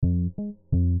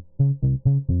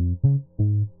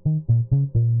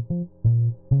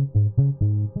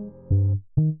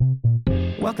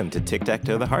Welcome to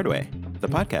Tic-Tac-Toe the Hard Way, the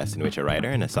podcast in which a writer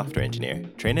and a software engineer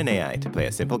train an AI to play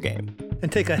a simple game. And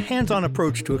take a hands-on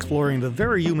approach to exploring the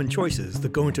very human choices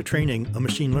that go into training a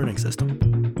machine learning system.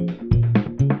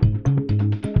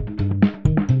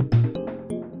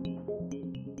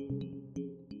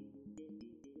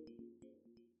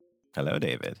 Hello,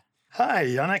 David. Hi,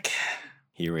 Yannick.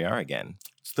 Here we are again.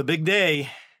 It's the big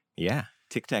day. Yeah,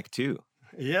 Tic-Tac-Toe.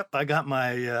 Yep, I got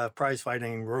my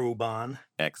prize-fighting robe on.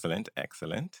 Excellent,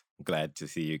 excellent. Glad to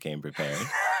see you came prepared.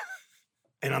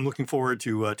 And I'm looking forward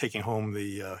to taking home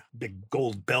the big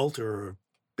gold belt or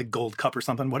big gold cup or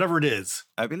something, whatever it is.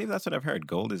 I believe that's what I've heard.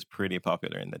 Gold is pretty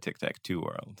popular in the Tic-Tac-Toe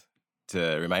world.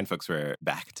 To remind folks, we're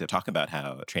back to talk about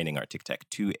how training our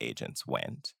Tic-Tac-Toe agents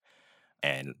went.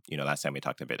 And, last time we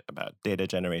talked a bit about data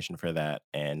generation for that.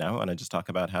 And now I want to just talk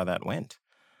about how that went.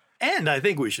 And I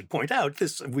think we should point out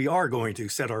we are going to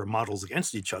set our models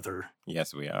against each other.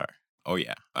 Yes, we are. Oh,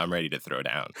 yeah. I'm ready to throw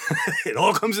down. It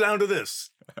all comes down to this.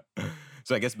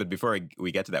 So I guess, but before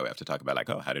we get to that, we have to talk about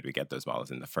how did we get those models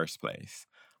in the first place?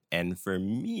 And for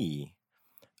me,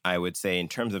 I would say in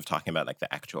terms of talking about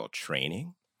the actual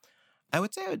training, I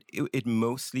would say it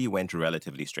mostly went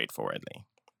relatively straightforwardly.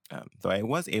 Though I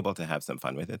was able to have some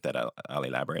fun with it that I'll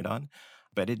elaborate on.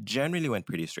 But it generally went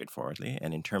pretty straightforwardly.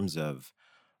 And in terms of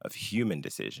human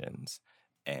decisions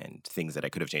and things that I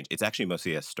could have changed, it's actually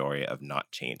mostly a story of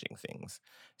not changing things.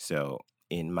 So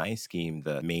in my scheme,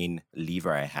 the main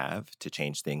lever I have to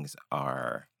change things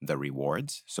are the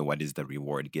rewards. So what is the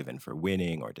reward given for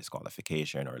winning or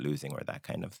disqualification or losing or that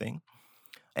kind of thing?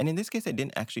 And in this case, I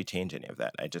didn't actually change any of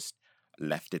that. I just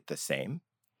left it the same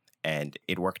and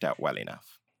it worked out well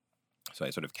enough. So I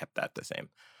sort of kept that the same.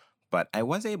 But I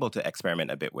was able to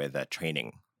experiment a bit with a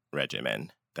training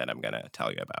regimen that I'm going to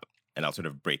tell you about. And I'll sort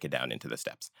of break it down into the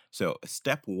steps. So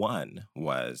step one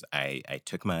was I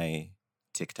took my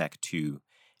Tic-Tac-Toe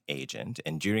agent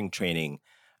and during training,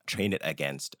 trained it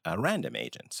against a random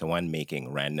agent. So one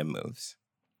making random moves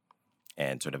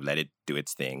and sort of let it do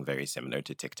its thing, very similar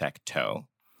to Tic-Tac-Toe.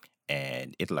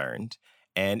 And it learned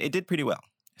and it did pretty well.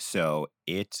 So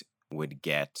it would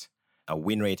get a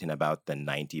win rate in about the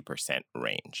 90%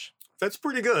 range. That's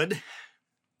pretty good.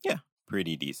 Yeah,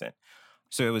 pretty decent.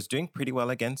 So it was doing pretty well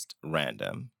against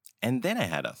random. And then I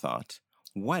had a thought,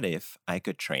 what if I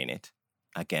could train it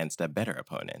against a better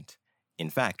opponent? In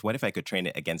fact, what if I could train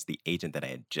it against the agent that I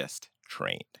had just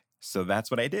trained? So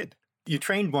that's what I did. You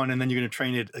trained one and then you're going to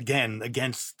train it again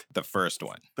against the first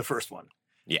one. The first one.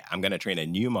 Yeah, I'm going to train a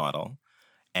new model.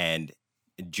 And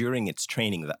during its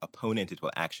training, the opponent it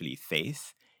will actually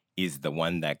face is the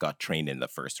one that got trained in the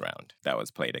first round that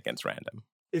was played against random.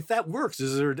 If that works,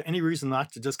 is there any reason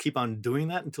not to just keep on doing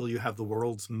that until you have the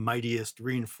world's mightiest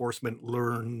reinforcement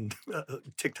learned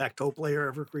tic-tac-toe player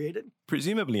ever created?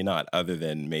 Presumably not, other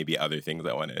than maybe other things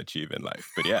I want to achieve in life.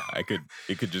 But yeah,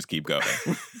 it could just keep going.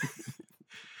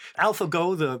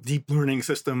 AlphaGo, the deep learning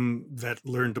system that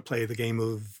learned to play the game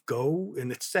of Go,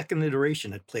 in its second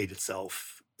iteration, it played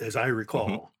itself, as I recall.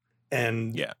 Mm-hmm.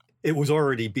 And yeah. It was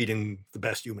already beating the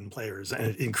best human players, and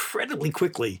it incredibly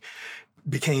quickly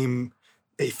became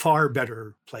a far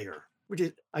better player, which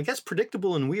is, I guess,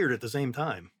 predictable and weird at the same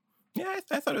time. Yeah,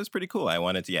 I thought it was pretty cool. I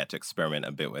wanted to experiment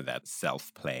a bit with that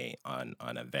self-play on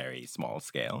a very small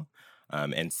scale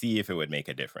and see if it would make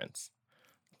a difference.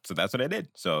 So that's what I did.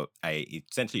 So I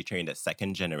essentially trained a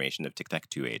second generation of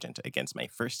Tic-Tac-Toe agent against my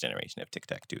first generation of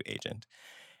Tic-Tac-Toe agent.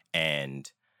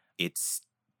 And it's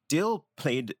still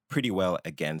played pretty well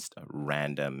against a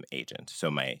random agent.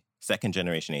 So my second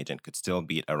generation agent could still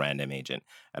beat a random agent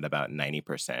at about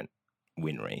 90%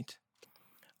 win rate.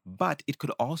 But it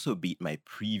could also beat my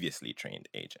previously trained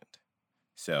agent.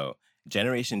 So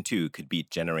generation 2 could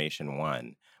beat generation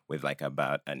 1 with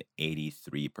about an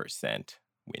 83%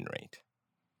 win rate.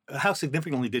 How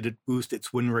significantly did it boost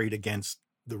its win rate against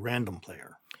the random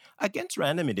player? Against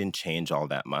random, it didn't change all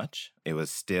that much. It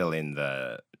was still in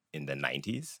the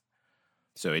 90s.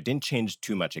 So it didn't change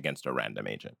too much against a random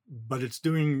agent. But it's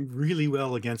doing really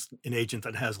well against an agent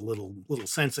that has a little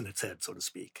sense in its head, so to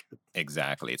speak.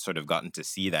 Exactly. It's sort of gotten to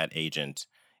see that agent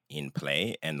in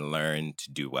play and learn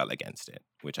to do well against it,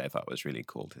 which I thought was really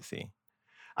cool to see.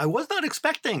 I was not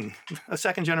expecting a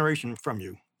second generation from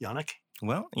you, Yannick.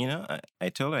 Well, I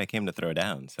told her I came to throw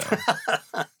down, so.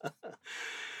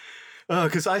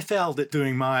 Because I failed at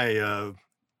doing my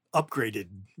upgraded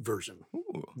version. Ooh.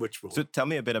 Which will... So tell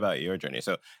me a bit about your journey.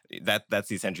 So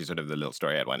that's essentially sort of the little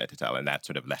story I wanted to tell, and that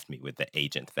sort of left me with the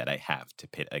agent that I have to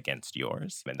pit against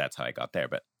yours, and that's how I got there.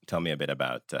 But tell me a bit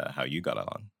about how you got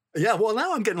along. Yeah, well,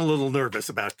 now I'm getting a little nervous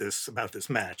about this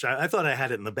match. I thought I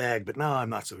had it in the bag, but now I'm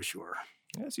not so sure.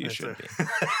 Yes, you should be.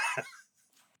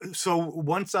 So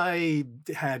once I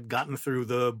had gotten through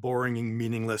the boring and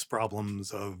meaningless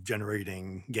problems of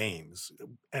generating games,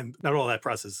 and not all that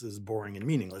process is boring and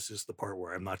meaningless, just the part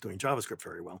where I'm not doing JavaScript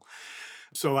very well.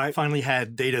 So I finally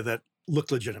had data that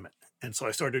looked legitimate. And so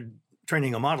I started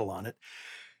training a model on it.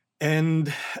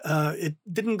 And it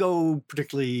didn't go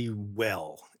particularly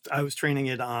well. I was training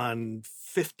it on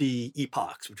 50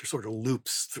 epochs, which are sort of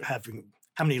loops, having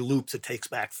how many loops it takes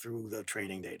back through the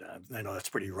training data. I know that's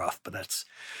pretty rough, but that's,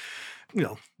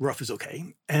 rough is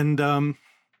okay. And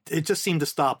it just seemed to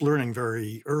stop learning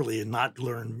very early and not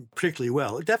learn particularly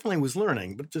well. It definitely was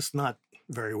learning, but just not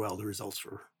very well. The results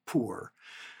were poor.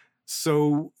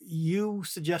 So you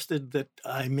suggested that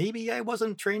maybe I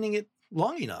wasn't training it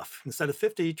long enough. Instead of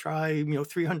 50, try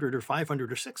 300 or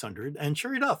 500 or 600. And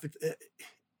sure enough,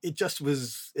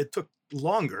 it took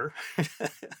longer,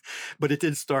 but it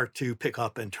did start to pick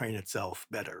up and train itself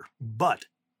better. But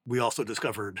we also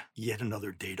discovered yet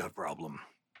another data problem,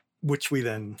 which we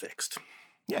then fixed.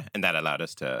 Yeah, and that allowed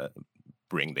us to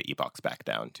bring the epochs back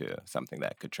down to something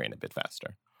that could train a bit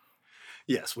faster.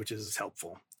 Yes, which is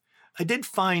helpful. I did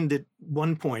find at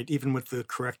one point, even with the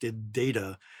corrected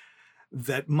data,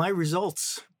 that my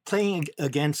results playing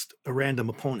against a random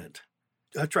opponent,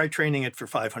 I tried training it for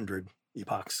 500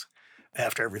 epochs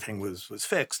after everything was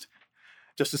fixed,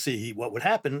 just to see what would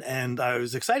happen. And I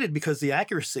was excited because the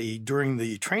accuracy during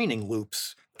the training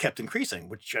loops kept increasing,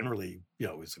 which generally,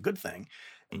 is a good thing.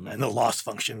 Mm-hmm. And the loss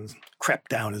function crept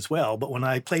down as well. But when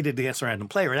I played it against a random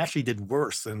player, it actually did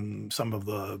worse than some of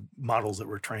the models that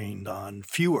were trained on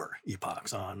fewer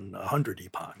epochs, on 100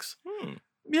 epochs.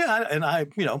 Yeah,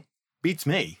 and beats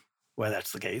me why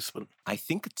that's the case. But I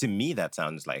think to me that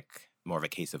sounds like more of a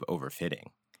case of overfitting.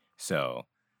 So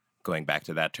going back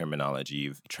to that terminology,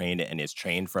 you've trained it and it's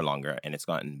trained for longer and it's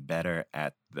gotten better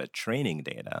at the training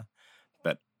data,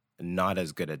 but not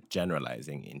as good at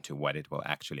generalizing into what it will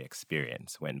actually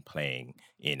experience when playing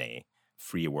in a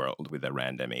free world with a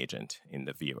random agent in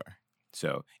the viewer.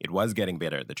 So it was getting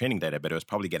better at the training data, but it was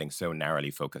probably getting so narrowly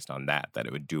focused on that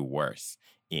it would do worse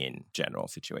in general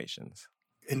situations.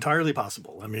 Entirely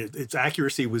possible. I mean, its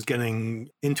accuracy was getting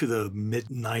into the mid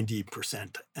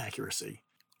 90% accuracy.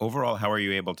 Overall, how are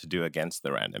you able to do against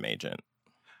the random agent?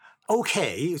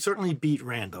 Okay, it certainly beat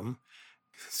random.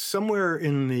 Somewhere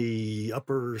in the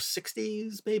upper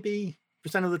 60s, maybe,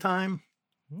 % of the time,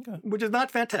 which is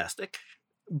not fantastic,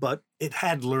 but it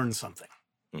had learned something.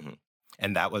 Mm-hmm.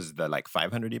 And that was the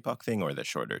 500 epoch thing or the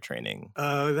shorter training?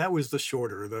 That was the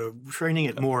shorter. The training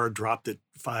it more dropped it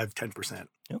 5-10%.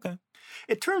 Okay.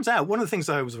 It turns out one of the things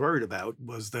I was worried about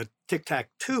was that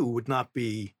Tic-Tac-Toe would not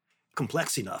be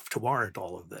complex enough to warrant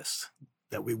all of this,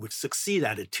 that we would succeed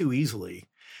at it too easily,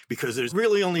 because there's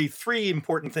really only 3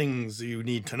 important things you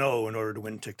need to know in order to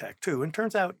win Tic-Tac-Toe. And it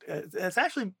turns out it's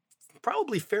actually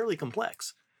probably fairly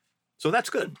complex. So that's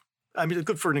good. I mean, it's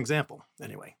good for an example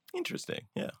anyway. Interesting.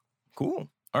 Yeah. Cool.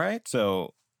 All right.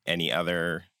 So any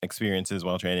other experiences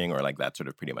while training, or that sort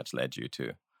of pretty much led you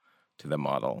to the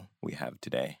model we have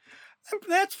today?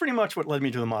 That's pretty much what led me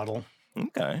to the model.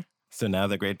 Okay. So now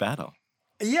the great battle.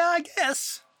 Yeah, I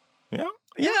guess. Yeah.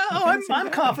 Yeah. Oh, I'm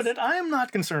confident. I am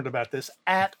not concerned about this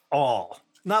at all.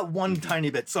 Not one tiny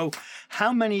bit. So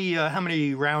how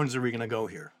many rounds are we going to go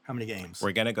here? How many games?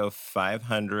 We're going to go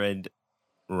 500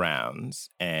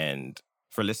 rounds. And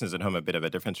for listeners at home, a bit of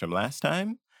a difference from last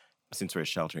time. Since we're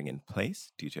sheltering in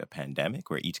place due to a pandemic,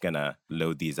 we're each going to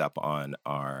load these up on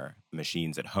our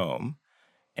machines at home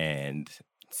and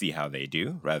see how they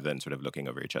do, rather than sort of looking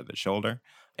over each other's shoulder.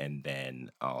 And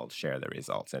then I'll share the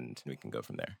results and we can go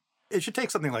from there. It should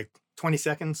take something like 20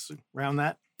 seconds around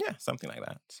that. Yeah, something like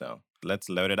that. So let's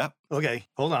load it up. Okay,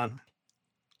 hold on.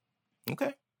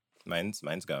 Okay. Mine's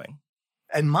going.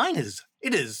 And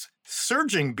it is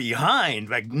surging behind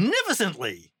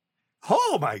magnificently.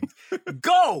 Oh my,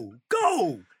 go!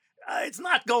 It's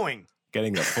not going.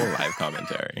 Getting the full live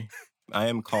commentary. I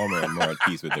am calmer and more at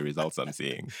peace with the results I'm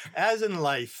seeing. As in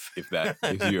life. If that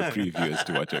gives you a preview as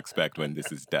to what to expect when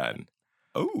this is done.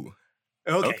 Oh.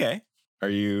 Okay. Are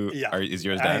you, is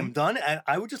yours done? I am done. And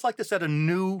I would just like to set a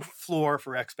new floor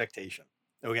for expectation.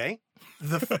 Okay?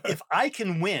 If I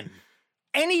can win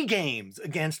any games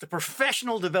against a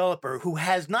professional developer who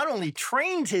has not only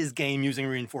trained his game using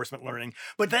reinforcement learning,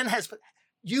 but then has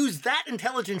used that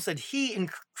intelligence that he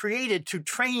created to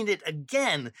train it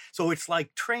again. So it's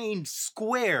like trained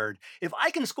squared. If I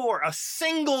can score a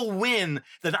single win,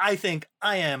 then I think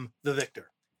I am the victor.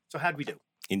 So how'd we do?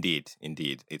 Indeed.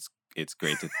 It's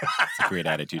great. It's a great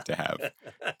attitude to have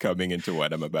coming into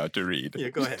what I'm about to read. Yeah,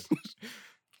 go ahead.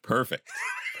 Perfect.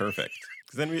 Because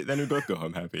then we both go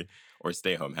home happy or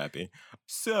stay home happy.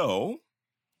 So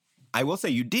I will say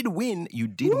you did win. You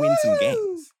did win some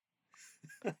games.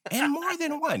 And more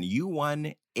than one. You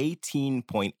won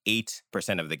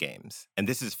 18.8% of the games. And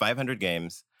this is 500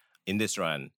 games in this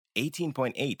run.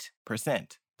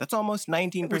 18.8%. That's almost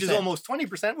 19%. Which is almost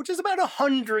 20%, which is about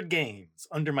 100 games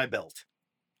under my belt.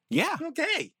 Yeah.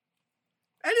 Okay.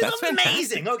 That is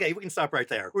amazing. Fantastic. Okay, we can stop right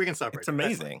there. It's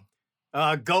amazing.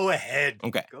 Go ahead.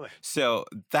 Okay. Go ahead. So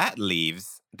that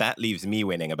leaves me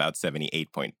winning about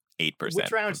 78.8%.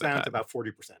 Which rounds down to about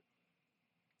 40%.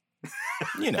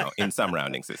 In some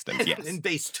rounding systems, yes. In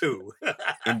base 2.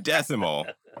 in decimal,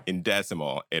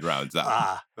 it rounds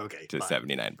up to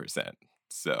 79%.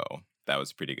 So that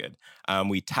was pretty good.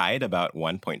 We tied about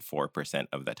 1.4%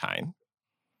 of the time.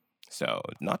 So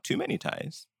not too many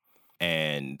ties.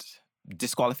 And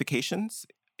disqualifications,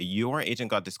 your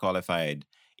agent got disqualified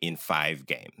in 5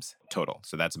 games total.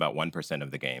 So that's about 1%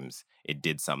 of the games. It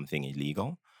did something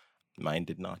illegal. Mine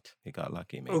did not. It got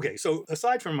lucky, maybe. Okay, so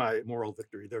aside from my moral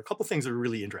victory, there are a couple things that are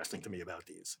really interesting to me about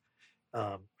these.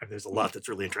 There's a lot that's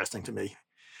really interesting to me.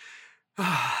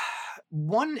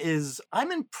 One is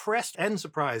I'm impressed and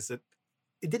surprised that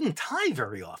it didn't tie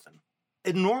very often.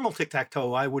 In normal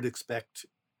tic-tac-toe, I would expect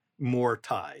more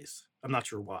ties. I'm not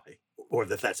sure why, or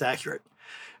that that's accurate.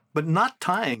 But not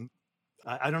tying,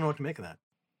 I don't know what to make of that.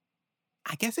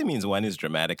 I guess it means one is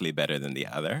dramatically better than the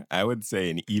other. I would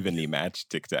say in evenly matched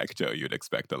tic-tac-toe, you'd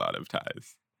expect a lot of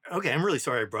ties. Okay, I'm really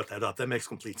sorry I brought that up. That makes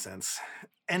complete sense.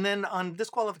 And then on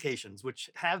disqualifications,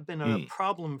 which have been a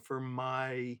problem for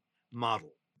my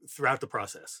model throughout the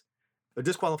process. A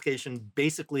disqualification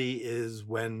basically is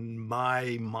when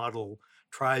my model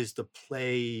tries to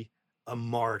play a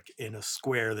mark in a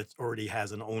square that already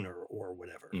has an owner or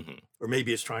whatever. Mm-hmm. Or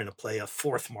maybe it's trying to play a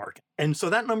 4th mark. And so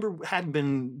that number had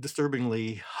been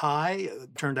disturbingly high.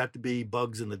 It turned out to be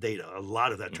bugs in the data. A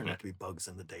lot of that turned out to be bugs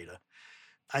in the data.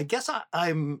 I guess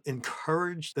I'm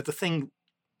encouraged that the thing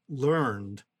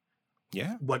learned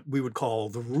what we would call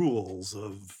the rules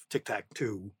of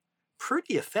tic-tac-toe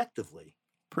pretty effectively.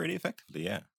 Pretty effectively,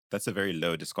 yeah. That's a very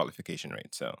low disqualification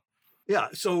rate, so. Yeah,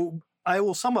 so I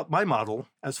will sum up my model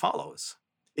as follows.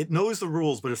 It knows the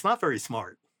rules, but it's not very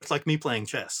smart. It's like me playing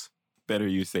chess. Better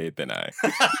you say it than I.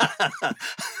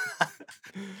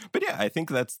 But yeah, I think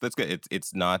that's good.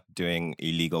 It's not doing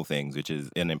illegal things, which is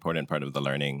an important part of the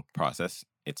learning process.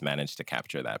 It's managed to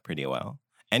capture that pretty well.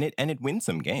 And it wins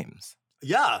some games.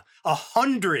 Yeah,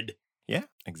 100. Yeah,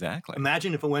 exactly.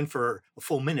 Imagine if it went for a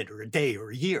full minute or a day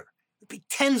or a year. It'd be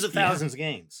tens of thousands of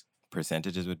games.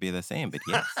 Percentages would be the same, but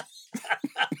yes.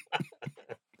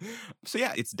 So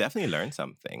yeah, it's definitely learned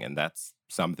something, and that's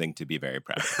something to be very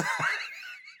proud of.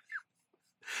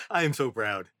 I am so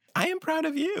proud. I am proud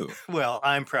of you. Well,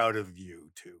 I'm proud of you,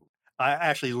 too. I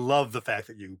actually love the fact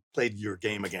that you played your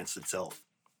game against itself.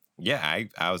 Yeah,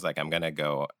 I was like, I'm going to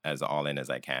go as all in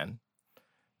as I can,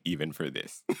 even for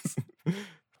this.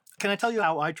 Can I tell you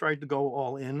how I tried to go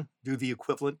all in, do the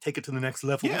equivalent, take it to the next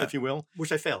level, if you will,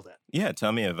 which I failed at? Yeah,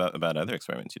 tell me about other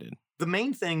experiments you did. The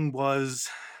main thing was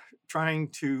trying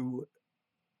to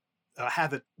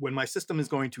have it, when my system is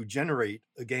going to generate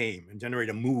a game and generate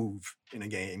a move in a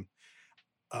game,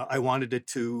 I wanted it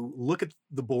to look at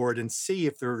the board and see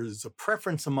if there is a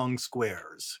preference among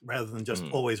squares rather than just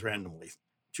always randomly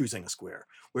choosing a square,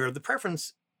 where the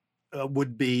preference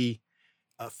would be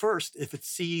first, if it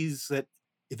sees that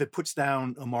if it puts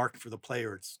down a mark for the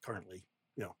player it's currently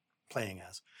playing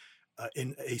as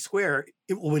in a square,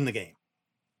 it will win the game.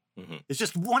 Mm-hmm. It's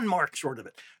just one mark short of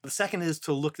it. The second is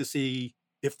to look to see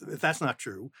if that's not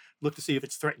true, look to see if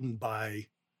it's threatened by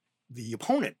the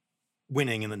opponent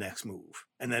winning in the next move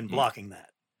and then blocking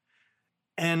that.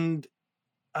 And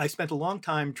I spent a long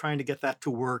time trying to get that to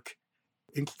work,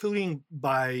 including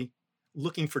by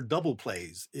looking for double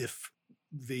plays. If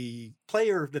the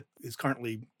player that is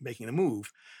currently making a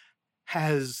move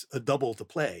has a double to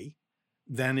play,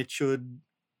 then it should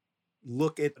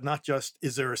look at not just,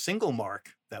 is there a single mark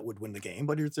that would win the game,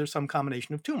 but is there some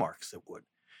combination of 2 marks that would?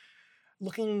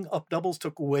 Looking up doubles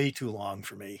took way too long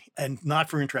for me, and not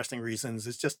for interesting reasons.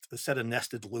 It's just a set of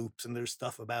nested loops, and there's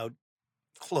stuff about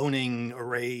cloning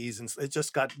arrays, and it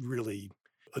just got really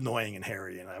annoying and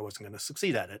hairy, and I wasn't going to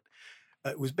succeed at it.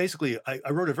 It was basically,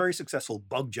 I wrote a very successful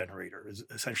bug generator, is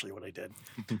essentially what I did.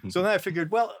 So then I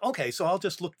figured, well, okay, so I'll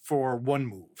just look for one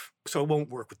move. So it won't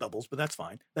work with doubles, but that's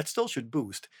fine. That still should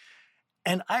boost.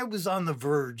 And I was on the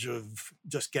verge of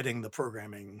just getting the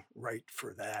programming right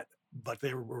for that. But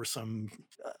there were some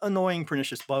annoying,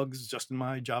 pernicious bugs just in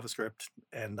my JavaScript,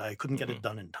 and I couldn't get it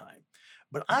done in time.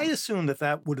 But I assumed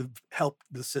that would have helped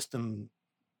the system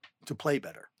to play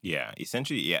better. Yeah,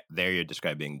 essentially, there you're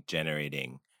describing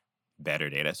generating better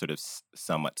data, sort of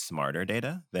somewhat smarter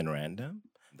data than random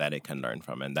that it can learn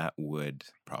from. And that would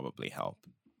probably help.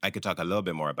 I could talk a little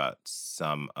bit more about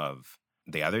some of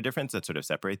the other difference that sort of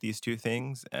separate these two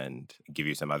things and give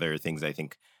you some other things I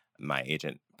think my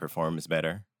agent performs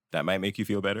better. That might make you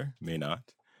feel better, may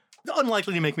not.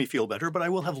 Unlikely to make me feel better, but I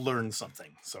will have learned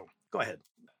something. So go ahead.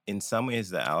 In some ways,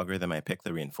 the algorithm I picked,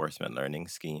 the reinforcement learning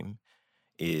scheme,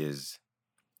 is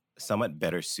somewhat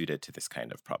better suited to this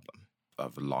kind of problem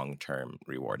of long-term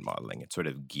reward modeling. It's sort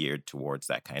of geared towards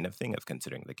that kind of thing of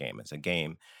considering the game as a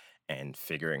game and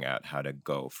figuring out how to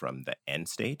go from the end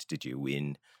state, did you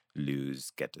win,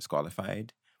 lose, get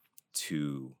disqualified,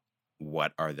 to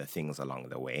what are the things along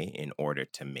the way in order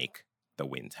to make the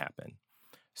wins happen.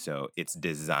 So it's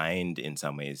designed in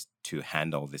some ways to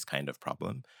handle this kind of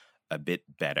problem a bit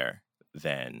better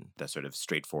than the sort of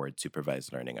straightforward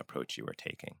supervised learning approach you were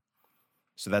taking.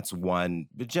 So that's one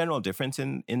general difference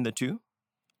in the two,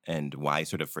 and why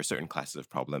sort of for certain classes of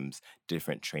problems,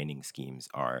 different training schemes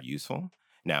are useful.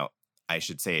 Now, I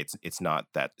should say it's not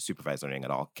that supervised learning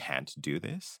at all can't do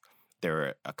this. There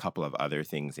are a couple of other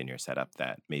things in your setup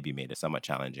that maybe made it somewhat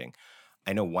challenging.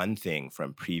 I know one thing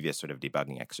from previous sort of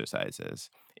debugging exercises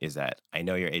is that I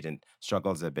know your agent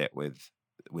struggles a bit with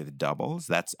doubles.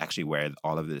 That's actually where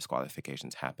all of the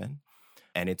disqualifications happen.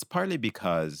 And it's partly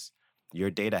because your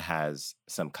data has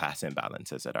some class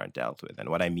imbalances that aren't dealt with. And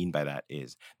what I mean by that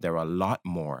is there are a lot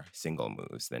more single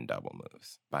moves than double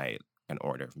moves by an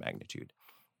order of magnitude.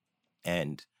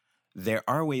 And there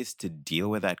are ways to deal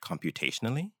with that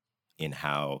computationally in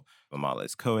how a model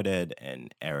is coded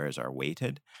and errors are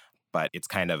weighted, but it's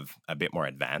kind of a bit more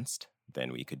advanced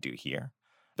than we could do here.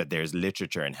 But there's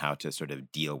literature in how to sort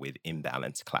of deal with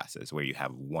imbalanced classes where you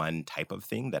have one type of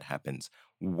thing that happens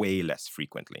way less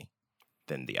frequently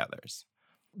than the others.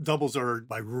 Doubles are,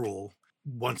 by rule,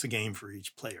 once a game for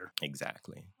each player.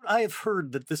 Exactly. I have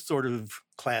heard that this sort of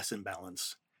class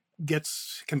imbalance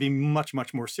can be much,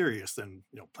 much more serious than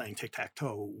playing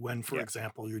tic-tac-toe when, for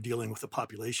example, you're dealing with a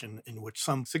population in which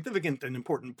some significant and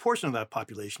important portion of that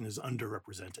population is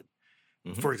underrepresented.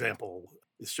 Mm-hmm. For example,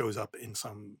 this shows up in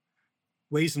some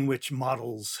ways in which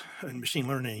models and machine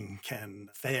learning can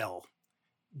fail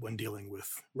when dealing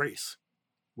with race.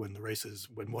 When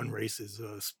one race is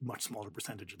a much smaller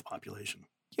percentage of the population.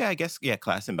 Yeah, I guess,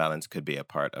 class imbalance could be a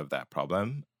part of that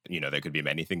problem. There could be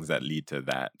many things that lead to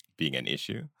that being an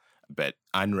issue, but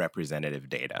unrepresentative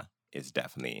data is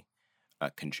definitely a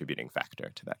contributing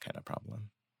factor to that kind of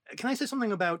problem. Can I say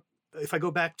something about, if I go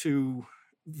back to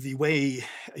the way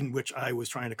in which I was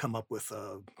trying to come up with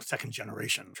a second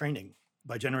generation training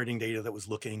by generating data that was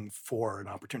looking for an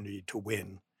opportunity to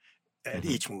win at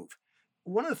each move.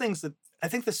 One of the things that I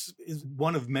think this is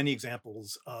one of many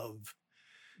examples of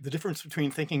the difference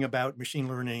between thinking about machine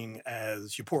learning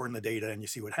as you pour in the data and you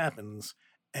see what happens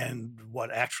and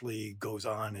what actually goes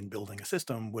on in building a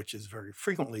system, which is very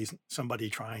frequently somebody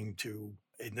trying to,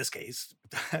 in this case,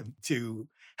 to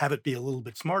have it be a little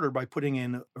bit smarter by putting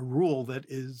in a rule that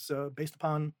is based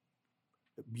upon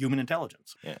human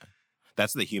intelligence. Yeah.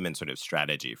 That's the human sort of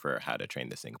strategy for how to train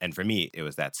this thing. And for me, it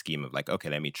was that scheme of like, okay,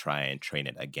 let me try and train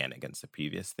it again against the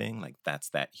previous thing. Like that's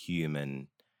that human,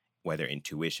 whether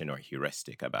intuition or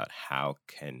heuristic about how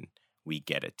can we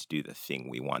get it to do the thing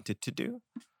we want it to do.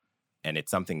 And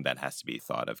it's something that has to be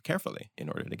thought of carefully in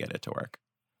order to get it to work.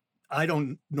 I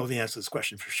don't know the answer to this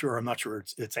question for sure. I'm not sure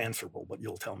it's answerable, but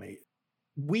you'll tell me.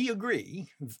 We agree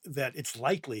that it's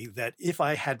likely that if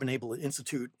I had been able to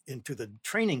institute into the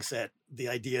training set the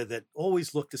idea that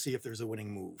always look to see if there's a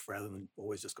winning move rather than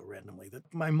always just go randomly, that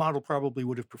my model probably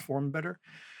would have performed better.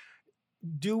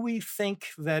 Do we think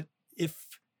that if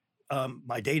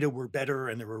my data were better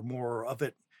and there were more of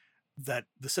it, that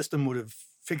the system would have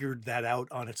figured that out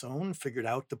on its own, figured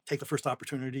out to take the first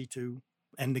opportunity to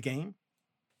end the game?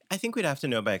 I think we'd have to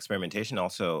know by experimentation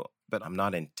also, but I'm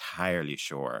not entirely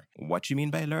sure what you mean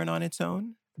by learn on its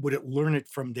own. Would it learn it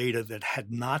from data that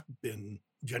had not been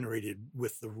generated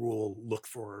with the rule look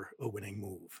for a winning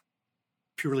move?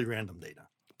 Purely random data.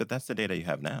 But that's the data you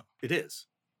have now. It is.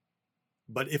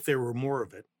 But if there were more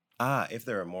of it. If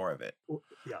there are more of it.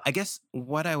 Yeah. I guess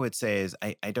what I would say is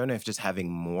I don't know if just having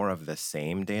more of the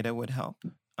same data would help.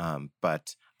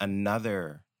 But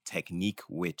another technique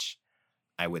which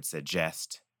I would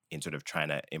suggest in sort of trying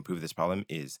to improve this problem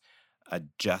is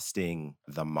adjusting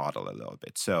the model a little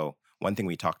bit. So one thing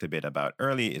we talked a bit about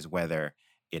early is whether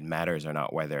it matters or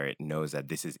not, whether it knows that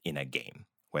this is in a game,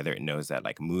 whether it knows that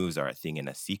like moves are a thing in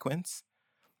a sequence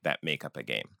that make up a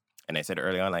game. And I said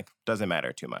early on, like, doesn't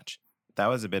matter too much. That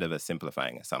was a bit of a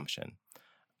simplifying assumption.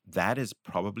 That is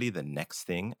probably the next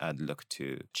thing I'd look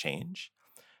to change,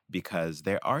 because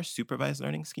there are supervised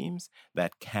learning schemes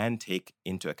that can take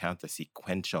into account the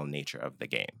sequential nature of the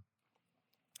game,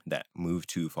 that move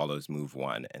 2 follows move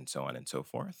 1, and so on and so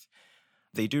forth.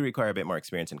 They do require a bit more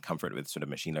experience and comfort with sort of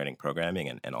machine learning programming,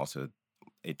 and also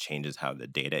it changes how the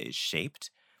data is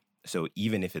shaped. So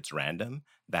even if it's random,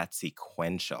 that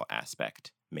sequential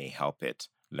aspect may help it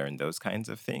learn those kinds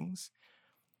of things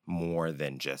more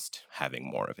than just having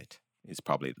more of it, is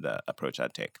probably the approach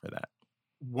I'd take for that.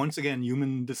 Once again,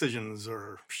 human decisions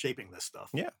are shaping this stuff.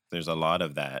 Yeah, there's a lot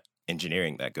of that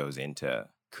engineering that goes into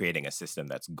creating a system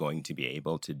that's going to be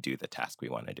able to do the task we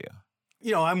want to do.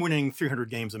 You know, I'm winning 300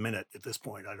 games a minute at this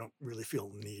point. I don't really feel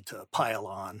the need to pile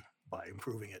on by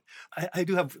improving it. I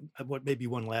do have maybe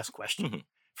one last question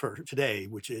for today,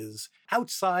 which is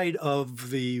outside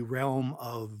of the realm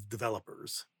of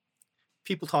developers.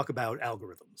 People talk about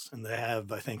algorithms, and they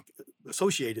have, I think,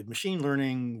 associated machine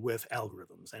learning with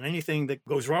algorithms. And anything that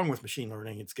goes wrong with machine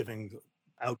learning, it's giving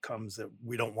outcomes that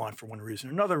we don't want for one reason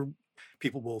or another.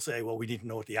 People will say, well, we need to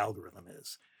know what the algorithm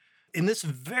is. In this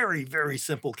very, very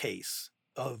simple case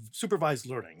of supervised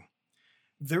learning,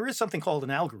 there is something called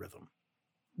an algorithm.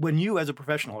 When you, as a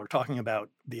professional, are talking about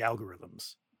the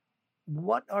algorithms,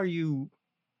 what are you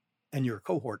and your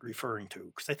cohort referring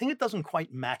to? Because I think it doesn't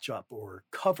quite match up or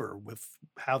cover with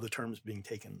how the term's being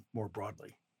taken more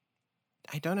broadly.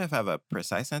 I don't know if I have a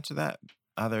precise answer to that,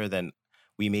 other than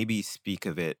we maybe speak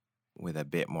of it with a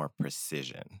bit more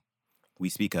precision. We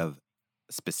speak of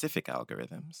specific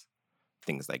algorithms,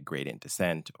 things like gradient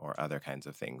descent or other kinds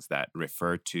of things that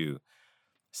refer to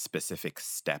specific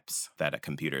steps that a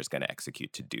computer is going to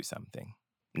execute to do something.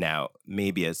 Now,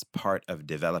 maybe as part of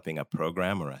developing a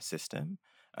program or a system,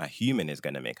 a human is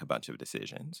going to make a bunch of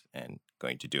decisions and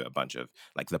going to do a bunch of,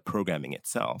 like the programming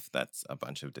itself, that's a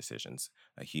bunch of decisions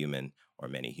a human or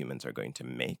many humans are going to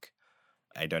make.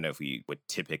 I don't know if we would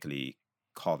typically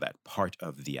call that part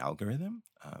of the algorithm.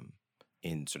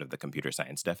 In sort of the computer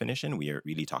science definition, we are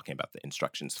really talking about the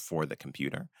instructions for the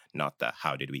computer, not the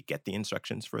how did we get the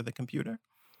instructions for the computer.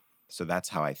 So that's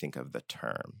how I think of the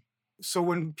term. So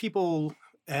when people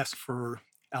ask for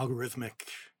algorithmic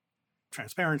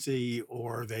transparency,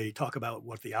 or they talk about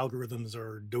what the algorithms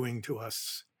are doing to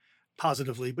us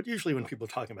positively, but usually when people are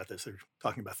talking about this, they're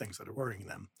talking about things that are worrying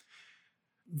them.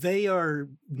 They are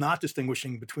not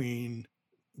distinguishing between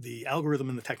the algorithm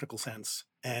in the technical sense,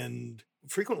 and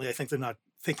frequently I think they're not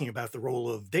thinking about the role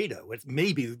of data, which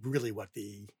may be really what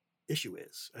the issue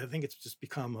is. I think it's just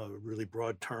become a really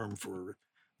broad term for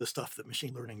the stuff that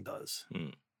machine learning does.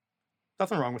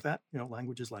 Nothing wrong with that. You know,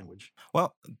 language is language.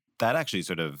 Well, that actually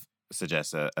sort of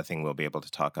suggests a thing we'll be able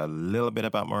to talk a little bit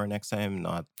about more next time,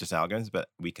 not just algorithms, but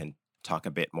we can talk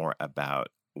a bit more about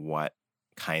what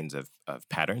kinds of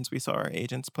patterns we saw our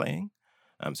agents playing.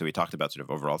 So we talked about sort of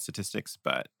overall statistics,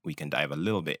 but we can dive a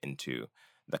little bit into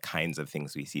the kinds of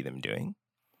things we see them doing.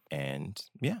 And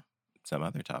yeah, some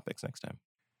other topics next time.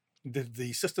 Did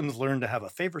the systems learn to have a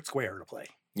favorite square to play?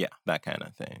 Yeah, that kind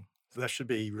of thing. So that should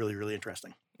be really, really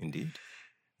interesting. Indeed.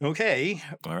 Okay.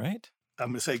 All right. I'm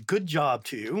going to say good job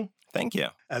to you. Thank you.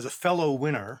 As a fellow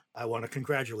winner, I want to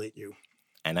congratulate you.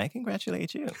 And I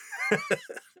congratulate you.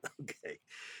 Okay.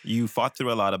 You fought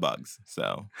through a lot of bugs,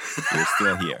 so you're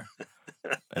still here.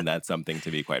 And that's something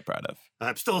to be quite proud of.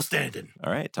 I'm still standing.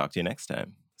 All right. Talk to you next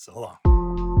time. So long.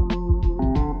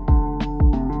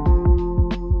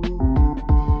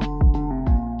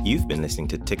 You've been listening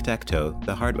to Tic-Tac-Toe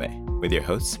the Hard Way with your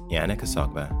hosts, Yana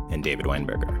Kasogba and David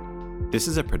Weinberger. This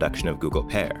is a production of Google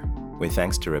Pair, with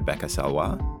thanks to Rebecca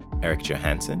Salois, Eric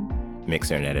Johansson,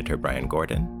 mixer and editor Brian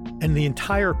Gordon, and the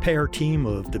entire Pair team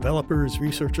of developers,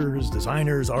 researchers,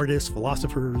 designers, artists,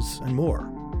 philosophers, and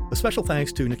more. A special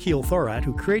thanks to Nikhil Thorat,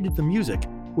 who created the music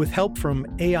with help from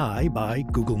AI by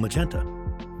Google Magenta.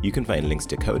 You can find links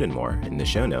to code and more in the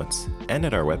show notes and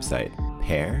at our website,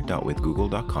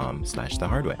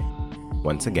 pair.withgoogle.com/thehardway.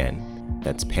 Once again,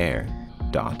 that's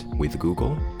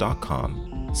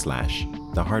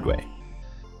pair.withgoogle.com/thehardway.